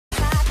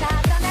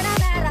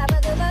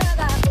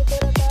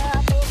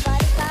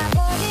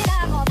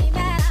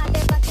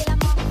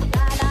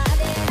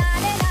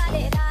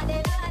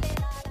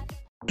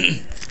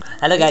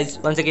Hello guys,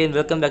 once again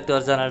welcome back to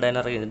our channel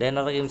DYNORA GAMINGS.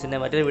 DYNORA GAMINGS in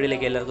മറ്റൊരു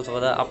വീഡിയോയിലേക്ക് എല്ലാവർക്കും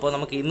സ്വാഗതം. അപ്പോൾ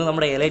നമുക്ക് ഇന്ന്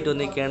നമ്മുടെ എലൈറ്റ്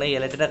വന്നിരിക്കുകയാണ്.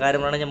 എലൈറ്റിൻ്റെ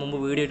കാര്യമാണ് ഞാൻ മുമ്പ്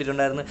വീഡിയോ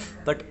ഇട്ടിട്ടുണ്ടായിരുന്നു.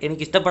 ബട്ട്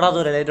എനിക്ക് ഇഷ്ടപ്പെടാത്ത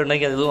ഒരു എലൈറ്റ്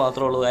ഉണ്ടെങ്കിൽ അത്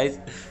മാത്രമേ ഉള്ളൂ ഗൈസ്.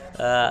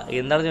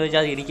 എന്താണെന്ന്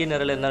ചോദിച്ചാൽ എനിക്ക് തന്നെ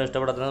അറിയില്ല എന്താണ്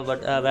ഇഷ്ടപ്പെടുന്നത്.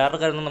 ബട്ട് വേറെ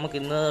കാര്യം നമുക്ക്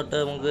ഇന്ന് തൊട്ട്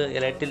നമുക്ക്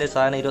എലൈറ്റിൻ്റെ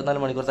സാധനം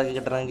 24 മണിക്കൂറത്തേക്ക്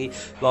കിട്ടണമെങ്കിൽ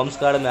ബോംസ്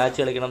കാർഡ് മാച്ച്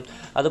കളിക്കണം.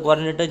 അത്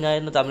പറഞ്ഞിട്ട് ഞാൻ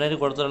ഇന്ന് തമിഴ്നാട്ടിൽ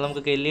കൊടുത്തോളാം.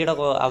 നമുക്ക് കെല്ലിയുടെ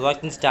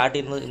അവാക്കിങ് സ്റ്റാർട്ട്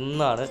ചെയ്യുന്നത്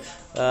ഇന്നാണ്.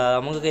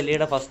 നമുക്ക്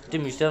കെല്ലിയുടെ ഫസ്റ്റ്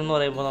മിഷൻ എന്ന്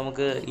പറയുമ്പോൾ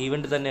നമുക്ക്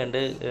ഈവൻറ്റ്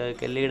തന്നെയുണ്ട്.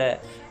 കെല്ലിയുടെ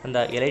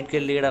എലൈറ്റ്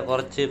കെല്ലിയുടെ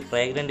കുറച്ച്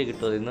ഫ്രാഗ്രൻറ്റ്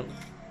കിട്ടുമോ ഇന്ന്.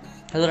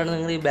 അതുകൊണ്ടാണ്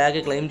നിങ്ങൾ ഈ ബാഗ്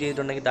ക്ലെയിം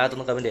ചെയ്തിട്ടുണ്ടെങ്കിൽ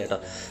താഴത്തൊന്ന് കമൻറ്റ് ചെയ്യാം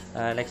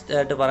കേട്ടോ. നെക്സ്റ്റ്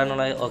ആയിട്ട്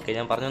പറയാനുള്ള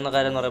ഞാൻ പറഞ്ഞു വന്ന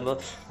കാര്യം എന്ന് പറയുമ്പോൾ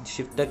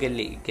shift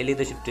Kelly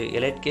the shift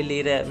elite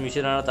കെല്ലിയുടെ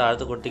മിഷനാണ്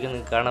താഴത്ത് കൊട്ടിക്ക്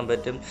നിങ്ങൾക്ക് കാണാൻ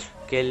പറ്റും.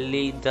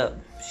 കെല്ലി ദ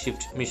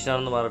ഷിഫ്റ്റ്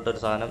മിഷനാണെന്ന്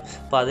പറഞ്ഞിട്ടൊരു സാധനം.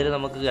 അപ്പോൾ അതിൽ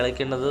നമുക്ക്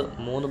കളിക്കേണ്ടത്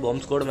 3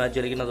 ബോംബ് സ്ക്വാഡ് മാച്ച്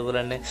കളിക്കണം. അതുപോലെ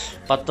തന്നെ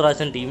 10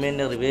 പ്രാവശ്യം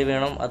ടീമിനെ റിവൈവ്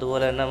ചെയ്യണം.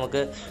 അതുപോലെ തന്നെ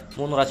നമുക്ക്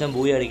 3 പ്രാവശ്യം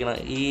ബൂയി അടിക്കണം.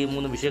 ഈ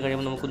 3 മിഷൻ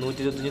കഴിയുമ്പോൾ നമുക്ക്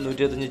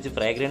 125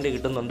 ഫ്രാഗ്രൻറ്റ്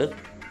കിട്ടുന്നുണ്ട്.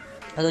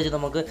 അത് വെച്ച്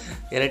നമുക്ക്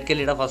എലൈറ്റ്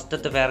കെല്ലിയുടെ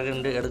ഫസ്റ്റത്തെ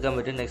ഫ്രാഗ്രൻറ്റ് എടുക്കാൻ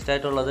പറ്റും. നെക്സ്റ്റ്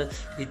ആയിട്ടുള്ളത്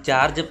ഈ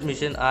ചാർജ് അപ്പ്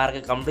മിഷൻ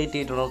ആരൊക്കെ കംപ്ലീറ്റ്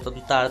ചെയ്തിട്ടുണ്ടോ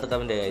താഴത്തെ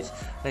കമൻറ്റ് അയച്ചു.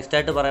 നെക്സ്റ്റ്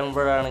ആയിട്ട്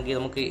പറയുമ്പോഴാണെങ്കിൽ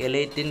നമുക്ക്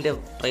എലൈറ്റിൻ്റെ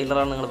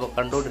ട്രെയിലറാണ് നിങ്ങളിപ്പോൾ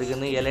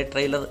കണ്ടുകൊണ്ടിരിക്കുന്നത്. എലൈറ്റ്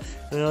ട്രെയിലർ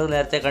നിങ്ങൾ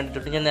നേരത്തെ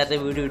കണ്ടിട്ടുണ്ട്, ഞാൻ നേരത്തെ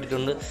വീഡിയോ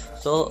ഇട്ടിട്ടുണ്ട്.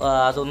 സോ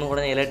അതൊന്നും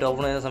കൂടെ എലൈറ്റ്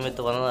ഓപ്പൺ ചെയ്യുന്ന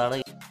സമയത്ത് വന്നതാണ്.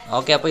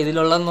 ഓക്കെ, അപ്പോൾ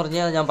ഇതിലുള്ളതെന്ന്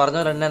പറഞ്ഞാൽ ഞാൻ പറഞ്ഞ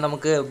പോലെ തന്നെ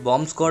നമുക്ക്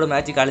ബോംബ് സ്ക്വാഡ്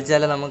മാച്ച്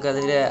കളിച്ചാലേ നമുക്ക്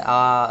അതിൻ്റെ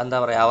എന്താ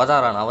പറയുക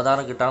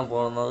അവതാരം കിട്ടാൻ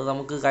പോകുന്നത്.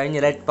 നമുക്ക് കഴിഞ്ഞ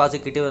എലൈറ്റ് പാസ്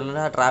കിട്ടി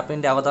വരുന്നത്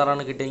ട്രാപ്പിൻ്റെ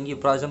അവതാറാണ് കിട്ടിയെങ്കിൽ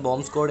ഇപ്രാവശ്യം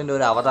ബോംബ് സ്ക്വാഡിൻ്റെ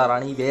ഒരു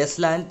അവതാറാണ്, ഈ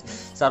വേസ്റ്റ്ലാൻഡ്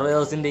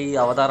സർവൈവേഴ്സിൻ്റെ ഈ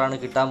അവതാറാണ്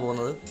കിട്ടാൻ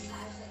പോകുന്നത്.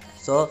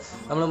 സോ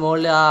നമ്മൾ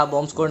മുകളിൽ ആ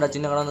ബോംബ് സ്ക്വാഡിൻ്റെ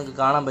ചിഹ്നങ്ങളെ നിങ്ങൾക്ക്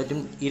കാണാൻ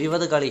പറ്റും.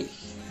 20 കളി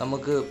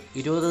നമുക്ക്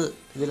 20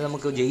 ഇതിൽ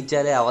നമുക്ക്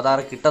ജയിച്ചാലേ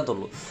അവതാരം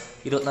കിട്ടത്തുള്ളൂ.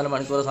 24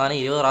 മണിക്കൂർ സാധനം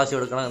 20 പ്രാവശ്യം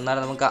എടുക്കണം, എന്നാലേ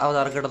നമുക്ക്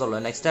അവതാരം കിട്ടത്തുള്ളൂ.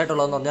 നെക്സ്റ്റ്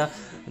ആയിട്ടുള്ളതെന്ന് പറഞ്ഞാൽ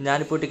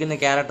ഞാനിപ്പോൾ ഇട്ടിരിക്കുന്ന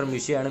ക്യാരക്ടർ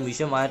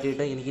മിഷൻ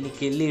മാറ്റിയിട്ട് എനിക്കിനി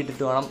കെല്ലി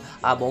ഇട്ടിട്ട് വേണം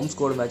ആ ബോംബ്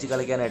സ്ക്വാഡ് മാച്ച്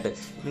കളിക്കാനായിട്ട്.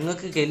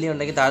 നിങ്ങൾക്ക് കെല്ലി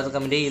ഉണ്ടെങ്കിൽ താഴത്തെ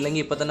കമൻറ്റ് ചെയ്യും,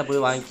 ഇല്ലെങ്കിൽ ഇപ്പോൾ തന്നെ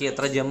പോയി വാങ്ങിക്കുക.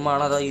 എത്ര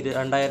ജെമ്മാണ്, അതോ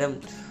 2000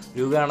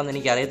 രൂപയാണെന്ന്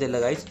എനിക്ക് അറിയത്തില്ല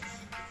ഗൈസ്.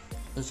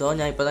 സോ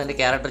ഞാൻ ഇപ്പോൾ എൻ്റെ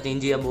ക്യാരക്ടർ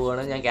ചേഞ്ച് ചെയ്യാൻ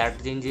പോവുകയാണ്. ഞാൻ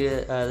ക്യാരക്ടർ ചേഞ്ച്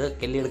ചെയ്ത്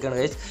കെല്ലി എടുക്കുകയാണ്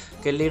ഗൈസ്.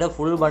 കെല്ലിയുടെ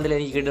ഫുൾ ബണ്ടിൽ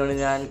എനിക്ക് കിട്ടിയത്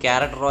ഞാൻ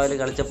ക്യാരക്ടർ റോയൽ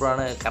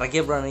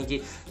കറക്കിയപ്പോഴാണ് എനിക്ക്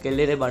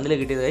കെല്ലിയുടെ ബണ്ടിൽ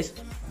കിട്ടിയത് ഗൈസ്.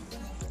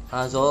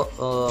 സോ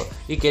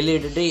ഈ കെല്ലി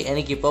ഇട്ടിട്ട്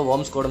എനിക്കിപ്പോൾ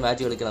ബോംബ് സ്ക്വാഡ്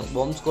മാച്ച് കളിക്കണം.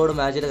 ബോംബ് സ്ക്വാഡ്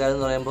മാച്ചിൻ്റെ കാര്യം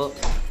എന്ന് പറയുമ്പോൾ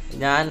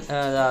ഞാൻ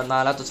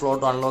 4ാമത്തെ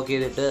സ്ലോട്ട് അൺലോക്ക്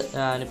ചെയ്തിട്ട്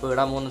ഞാനിപ്പോൾ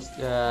ഇടാൻ പോകുന്ന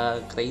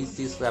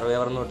ക്രൈസി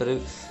സർവൈവർ എന്ന് പറഞ്ഞിട്ടൊരു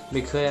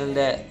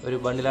മിഖേലിൻ്റെ ഒരു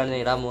ബണ്ടിലാണ്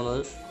ഞാൻ ഇടാൻ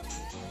പോകുന്നത്.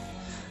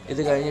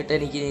 ഇത് കഴിഞ്ഞിട്ട്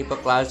എനിക്ക് ഇപ്പോൾ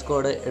ക്ലാസ്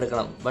സ്ക്വാഡ്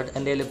എടുക്കണം. ബട്ട്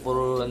എൻ്റെ കയ്യിൽ ഇപ്പോൾ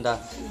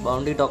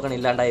ബൗണ്ടറി ടോക്കൺ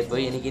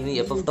ഇല്ലാണ്ടായിപ്പോയി. എനിക്കിനി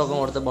FF ടോക്കൺ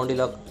കൊടുത്ത് ബൗണ്ടറി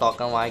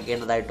ടോക്കൺ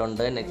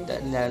വാങ്ങിക്കേണ്ടതായിട്ടുണ്ട്. നെക്സ്റ്റ്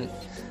ഞാൻ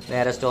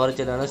നേരെ സ്റ്റോറിൽ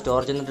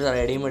ചെന്നിട്ട്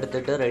റെഡീം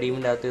എടുത്തിട്ട്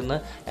റെഡീമിൻ്റെ അകത്ത് നിന്ന്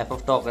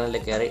FF ടോക്കണിൽ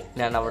കയറി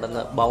ഞാൻ അവിടെ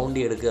നിന്ന്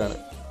ബൗണ്ടി എടുക്കുകയാണ്.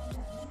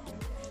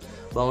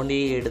 ബൗണ്ടി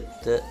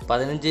എടുത്ത്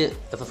 15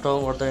 FF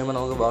ടോക്കൺ കൊടുത്തു കഴിയുമ്പോൾ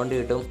നമുക്ക് ബൗണ്ടി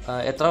കിട്ടും.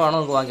 എത്ര വേണോ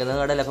നമുക്ക് വാങ്ങിക്കാം.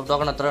 നിങ്ങളുടെ FF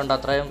ടോക്കൺ എത്ര ഉണ്ട്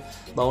അത്രയും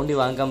ബൗണ്ടി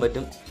വാങ്ങിക്കാൻ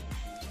പറ്റും.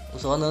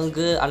 സോ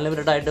നിങ്ങൾക്ക്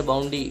അൺലിമിറ്റഡ് ആയിട്ട്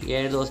ബൗണ്ടി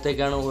 7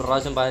 ദിവസത്തേക്കാണ് ഒരു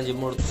പ്രാവശ്യം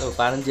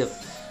 15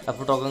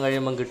 FF ടോക്കൺ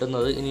കഴിയുമ്പം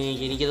കിട്ടുന്നത്.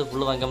 എനിക്കത്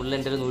ഫുള്ള് വാങ്ങിക്കാൻ പറ്റില്ല.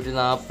 എൻ്റെ ഒരു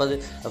 140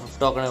 FF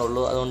ടോക്കണേ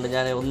ഉള്ളൂ. അതുകൊണ്ട്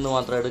ഞാൻ 1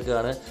 മാത്രം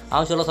എടുക്കുകയാണ്.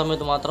 ആവശ്യമുള്ള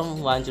സമയത്ത് മാത്രം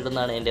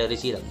വാങ്ങിച്ചിടുന്നതാണ് എൻ്റെ ഒരു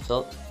ശീലം. സോ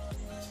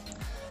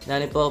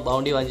ഞാനിപ്പോൾ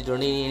ബൗണ്ടി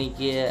വാങ്ങിച്ചിട്ടുണ്ട്. ഇനി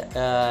എനിക്ക്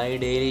ഈ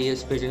ഡെയിലി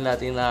സ്പെഷ്യലിൻ്റെ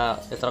അകത്ത് നിന്ന്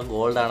എത്ര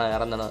ഗോൾഡാണ്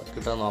വേറെ എന്താണ്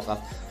കിട്ടുന്നത് നോക്കാം.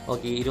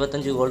 ഓക്കെ,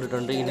 25 ഗോൾഡ്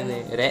ഇട്ടുണ്ട്. ഇനി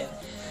നേരെ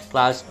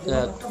ക്ലാസ്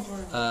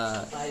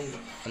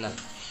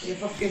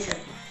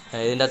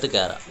ഇതിൻ്റെ അകത്ത്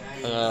കയറാം.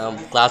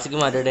 ക്ലാസ്സിക്ക്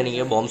മാറ്റിയിട്ട്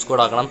എനിക്ക് ബോംബ്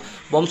സ്ക്വാഡ് ആക്കണം.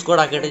 ബോംബ്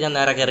സ്ക്വാഡ് ആക്കിയിട്ട് ഞാൻ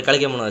നേരെ കയറി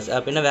കളിക്കാൻ പോകുന്നത്.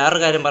 പിന്നെ വേറൊരു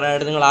കാര്യം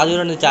പറയാനായിട്ട്, നിങ്ങൾ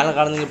ആദ്യം ചാനൽ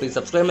കാണുന്നെങ്കിൽ പ്ലീസ്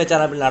സബ്സ്ക്രൈബ് ചെയ്യുക.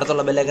 ചാനൽ പിന്നെ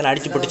അടുത്തുള്ള ബെല്ലൈക്കൻ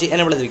അടിച്ച് പൊട്ടിച്ച്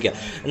എന്നെ വിളിച്ചിരിക്കുക.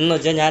 എന്ന്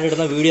വെച്ചാൽ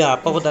ഞാനിടുന്ന വീഡിയോ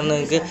അപ്പോൾ തന്നെ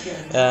നിങ്ങൾക്ക്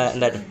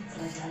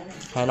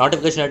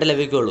നോട്ടിഫിക്കേഷനായിട്ട്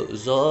ലഭിക്കുകയുള്ളൂ.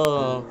 സോ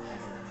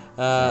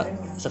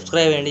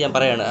സബ്സ്ക്രൈബ് വേണ്ടി ഞാൻ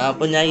പറയുകയാണ്.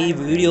 അപ്പോൾ ഞാൻ ഈ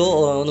വീഡിയോ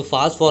ഒന്ന്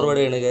ഫാസ്റ്റ് ഫോർവേഡ്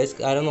ചെയ്യണം ഗൈസ്.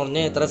 കാരണം എന്ന്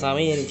പറഞ്ഞാൽ ഇത്ര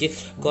സമയം എനിക്ക്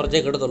കുറച്ചേ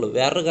കിട്ടത്തുള്ളൂ.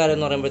 വേറൊരു കാര്യം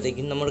എന്ന്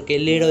പറയുമ്പോഴത്തേക്കും നമ്മുടെ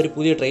കെല്ലിയുടെ ഒരു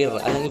പുതിയ ട്രെയിലർ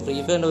അല്ലെങ്കിൽ ഫ്രീ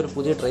ഫയറിൻ്റെ ഒരു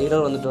പുതിയ ട്രെയിലർ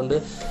വന്നിട്ടുണ്ട്.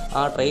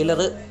 ആ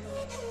ട്രെയിലർ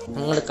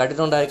നിങ്ങൾ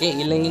കണ്ടിട്ടുണ്ടായിരിക്കും,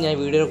 ഇല്ലെങ്കിൽ ഞാൻ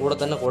വീഡിയോയുടെ കൂടെ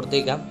തന്നെ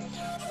കൊടുത്തേക്കാം.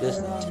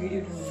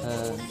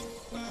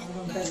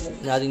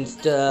 അത്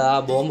ആ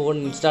ബോംബ്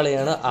കൊണ്ട് ഇൻസ്റ്റാൾ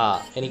ചെയ്യാണ്.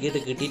 എനിക്കിത്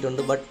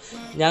കിട്ടിയിട്ടുണ്ട്. ബട്ട്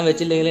ഞാൻ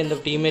വെച്ചില്ലെങ്കിൽ എൻ്റെ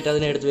ടീംമേറ്റ്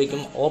അതിനെ എടുത്ത്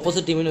വയ്ക്കും.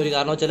 ഓപ്പോസിറ്റ് ടീമിന് ഒരു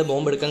കാരണം വെച്ചാൽ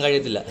ബോംബ് എടുക്കാൻ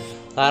കഴിയത്തില്ല.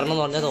 കാരണം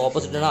എന്ന് പറഞ്ഞാൽ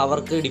ഓപ്പോസിറ്റാണ്,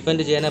 അവർക്ക്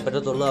ഡിഫെൻഡ് ചെയ്യാനേ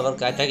പറ്റത്തുള്ളൂ,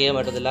 അവർക്ക് അറ്റാക്ക് ചെയ്യാൻ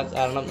പറ്റത്തില്ല.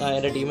 കാരണം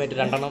എൻ്റെ ടീംമേറ്റ്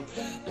 2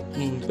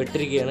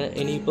 പെട്ടിരിക്കുകയാണ്.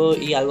 ഇനിയിപ്പോൾ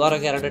ഈ അൽവാറ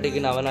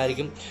ക്യാരക്ടറിന്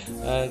അവനായിരിക്കും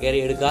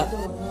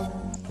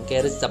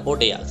കയറി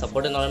സപ്പോർട്ട്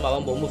എന്ന് പറയുമ്പോൾ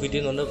അവൻ ബോംബ് ഫിറ്റ്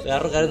ചെയ്യുന്നുണ്ട്.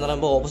 വേറൊരു കാര്യം എന്ന്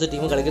പറയുമ്പോൾ ഓപ്പോസിറ്റ്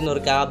ടീം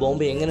കളിക്കുന്നവർക്ക് ആ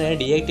ബോംബ് എങ്ങനെയാണ്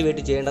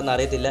ഡീആക്ടിവേറ്റ് ചെയ്യേണ്ടതെന്ന്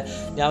അറിയത്തില്ല.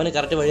 ഞാൻ അവന്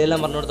കറക്റ്റ് വഴിയെല്ലാം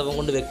പറഞ്ഞു കൊടുത്ത് അവൻ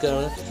കൊണ്ട്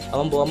വെക്കുകയാണ്.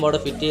 അവൻ ബോംബ് അവിടെ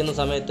ഫിറ്റ് ചെയ്യുന്ന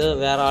സമയത്ത്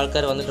വേറെ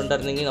ആൾക്കാർ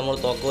വന്നിട്ടുണ്ടായിരുന്നെങ്കിൽ നമ്മൾ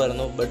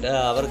തോക്കുമായിരുന്നു. ബട്ട്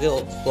അവർക്ക്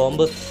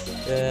ബോംബ്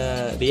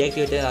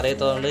ഡീആക്ടിവേറ്റ് ചെയ്യാൻ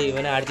അറിയാത്തതുകൊണ്ട്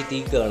ഇവനെ അടിച്ച്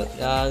തീക്കുകയാണ്.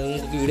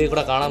 നിങ്ങൾക്ക് വീഡിയോ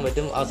കൂടെ കാണാൻ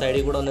പറ്റും. ആ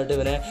സൈഡിൽ കൂടെ വന്നിട്ട്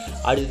ഇവനെ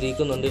അടിച്ച്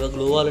തീക്കുന്നുണ്ട്. ഇവ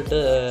ഗ്ലൂ വാളിട്ട്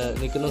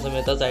നിൽക്കുന്ന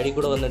സമയത്ത് ആ സൈഡിൽ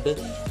കൂടെ വന്നിട്ട്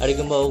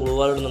അടിക്കുമ്പോൾ ഗ്ലൂ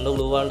വാൾ ഇടുന്നുണ്ട്.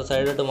 ഗ്ലൂ വാളിൻ്റെ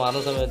സൈഡിലോട്ട്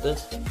മാറുന്ന സമയത്ത്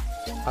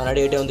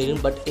അവനടിയായിട്ട് അവൻ തീരും.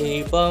 ബട്ട്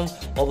ഇപ്പം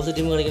ഓപ്പോസിറ്റ്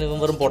ടീം കളിക്കുന്ന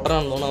വെറും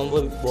പൊട്ടനാണെന്ന് തോന്നുന്നു.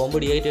 അവൻ ബോംബ്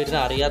ഡീആക്ടിവേറ്റിന്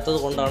അറിയാത്തത്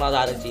കൊണ്ടാണ് അത്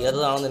ആരും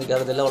ചെയ്യാത്തതാണെന്ന്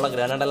എനിക്കറിയത്തില്ല. ഉള്ള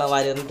ഗ്രാനഡെല്ലാം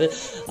വാരി എന്നിട്ട്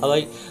അവൻ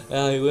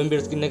UMP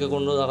സ്കിന്നൊക്കെ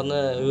കൊണ്ട് നടന്ന്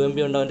UMP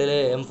ഉണ്ട്, അവൻ്റെ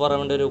M4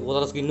 അവൻ്റെ ഒരു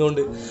കൂതറ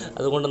സ്കിന്നുണ്ട്,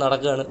 അതുകൊണ്ട്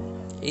നടക്കുകയാണ്.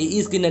 ഈ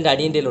സ്കിൻ എൻ്റെ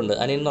അനിയൻ്റെയിലുണ്ട്.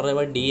 അനിയൻ എന്ന്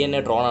പറയുമ്പോൾ DNA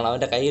ഡ്രോണാണ്.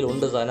 അവൻ്റെ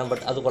കയ്യിലുണ്ട് സാധനം,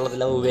 ബട്ട് അത്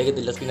കൊള്ളത്തില്ല,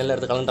 ഉപയോഗിക്കത്തില്ല. സ്കിന്നെല്ലാം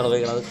എടുത്ത് കളഞ്ഞിട്ടാണ്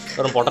ഉപയോഗിക്കുന്നത്.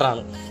 കാരണം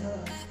പൊട്ടനാണ്.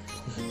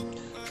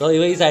 സോ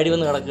ഇവ ഈ സൈഡിൽ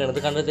വന്ന് കിടക്കുകയാണ്.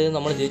 ഇത് കണ്ടിട്ട്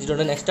നമ്മൾ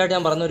ജയിച്ചിട്ടുണ്ട്. നെക്സ്റ്റ് ആയിട്ട്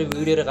ഞാൻ പറഞ്ഞ ഒരു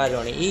വീഡിയോയുടെ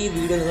കാര്യമാണ്. ഈ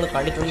വീഡിയോ നിങ്ങൾ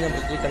കണ്ടിട്ടുണ്ടെങ്കിൽ ഞാൻ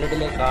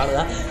കണ്ടിട്ടില്ലെങ്കിൽ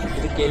കാണുക.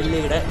 ഇത്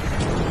കെല്ലിയുടെ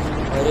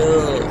ഒരു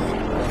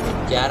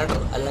ക്യാരക്ടർ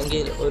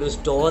അല്ലെങ്കിൽ ഒരു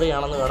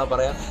സ്റ്റോറിയാണെന്ന് വേണം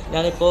പറയാം.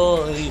 ഞാനിപ്പോൾ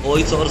ഈ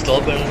വോയിസ് ഓവർ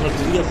സ്റ്റോപ്പ് ചെയ്യണം. നിങ്ങൾ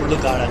വീഡിയോ ഫുള്ള്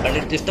കാണാം.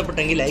 കണ്ടിട്ട്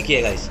ഇഷ്ടപ്പെട്ടെങ്കിൽ ലൈക്ക്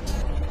ചെയ്യുക ഗൈസ്.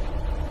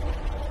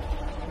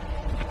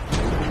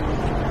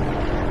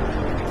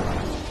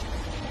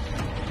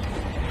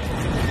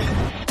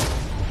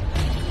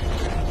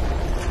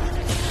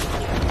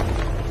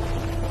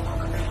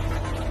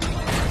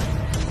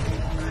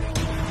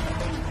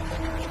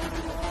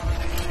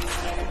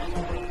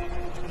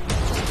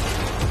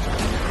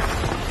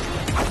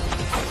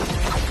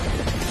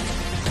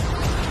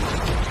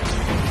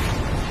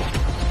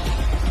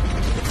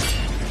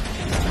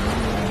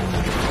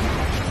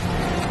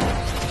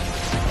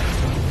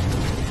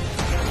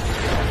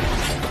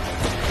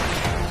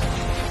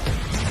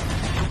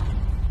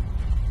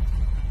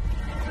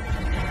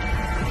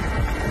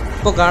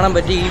 ഇപ്പോൾ കാണാൻ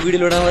പറ്റി ഈ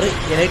വീഡിയോയിലൂടെ അവർ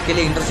എലൈറ്റ്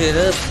കെല്ലി ഇൻട്രസ്റ്റ്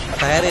ചെയ്ത്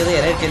ഫയർ ചെയ്ത്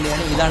എലൈറ്റ്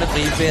കെല്ലിയാണ്. ഇതാണ്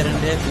ഫ്രീ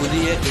ഫയറിൻ്റെ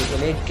പുതിയ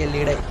എലൈറ്റ്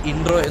കെല്ലിയുടെ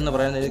ഇൻട്രോ എന്ന്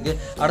പറയുന്നതിലേക്ക്.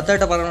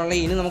 അടുത്തായിട്ട് പറയാനുള്ള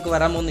ഇനി നമുക്ക്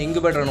വരാൻ പോകുന്ന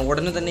ഇൻക്യുബേറ്ററാണ്.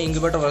 ഉടനെ തന്നെ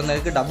incubator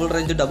വരുന്നതിലേക്ക് double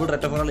range double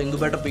റെറ്റഫറുള്ള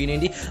incubator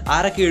P90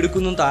 ആരൊക്കെ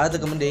എടുക്കുന്നു താഴത്ത്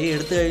കമൻറ്റ് ചെയ്യുക.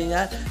 എടുത്തു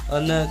കഴിഞ്ഞാൽ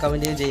ഒന്ന്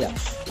കമൻറ്റ് ചെയ്യാം.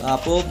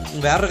 അപ്പോൾ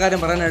വേറൊരു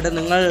കാര്യം പറയാനായിട്ട്,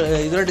 നിങ്ങൾ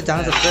ഇതുവരെയായിട്ട്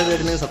ചാനൽ സബ്സ്ക്രൈബ്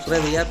ചെയ്തിട്ടുണ്ടെങ്കിൽ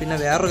സബ്സ്ക്രൈബ് ചെയ്യുക. പിന്നെ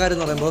വേറൊരു കാര്യം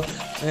എന്ന് പറയുമ്പോൾ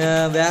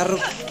വേറൊരു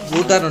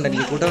കൂട്ടുകാരുണ്ട്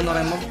എനിക്ക്. കൂട്ടുകാരെന്ന്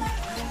പറയുമ്പം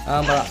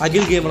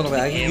അഖിൽ ഗെയിമർ എന്ന്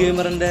പറയാം. അഖിൽ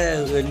ഗെയിമറിൻ്റെ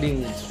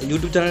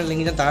യൂട്യൂബ് ചാനൽ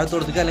ലിങ്ക് ഞാൻ താഴത്ത്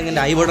കൊടുക്കുക, അല്ലെങ്കിൽ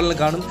എൻ്റെ ഐ ബട്ടണിൽ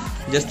കാണും.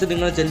 ജസ്റ്റ്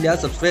നിങ്ങൾ ചെല്ലുക,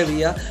 സബ്സ്ക്രൈബ്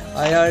ചെയ്യുക,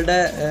 അയാളുടെ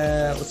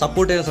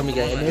സപ്പോർട്ട് ചെയ്യാൻ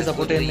ശ്രമിക്കുക. എന്നെയും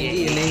സപ്പോർട്ട്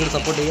ചെയ്യുന്നെങ്കിൽ എന്നെയും കൂടി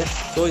സപ്പോർട്ട് ചെയ്യുക.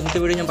 സോ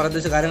ഇന്നത്തെ വീഡിയോ ഞാൻ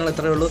പറഞ്ഞ കാര്യങ്ങൾ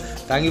ഇത്രയേ ഉള്ളൂ.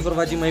 Thank you for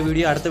watching my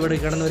video. അടുത്ത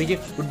വീഡിയോ കാണുന്നവർക്ക്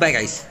ഗുഡ് ബൈ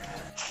ഗൈസ്.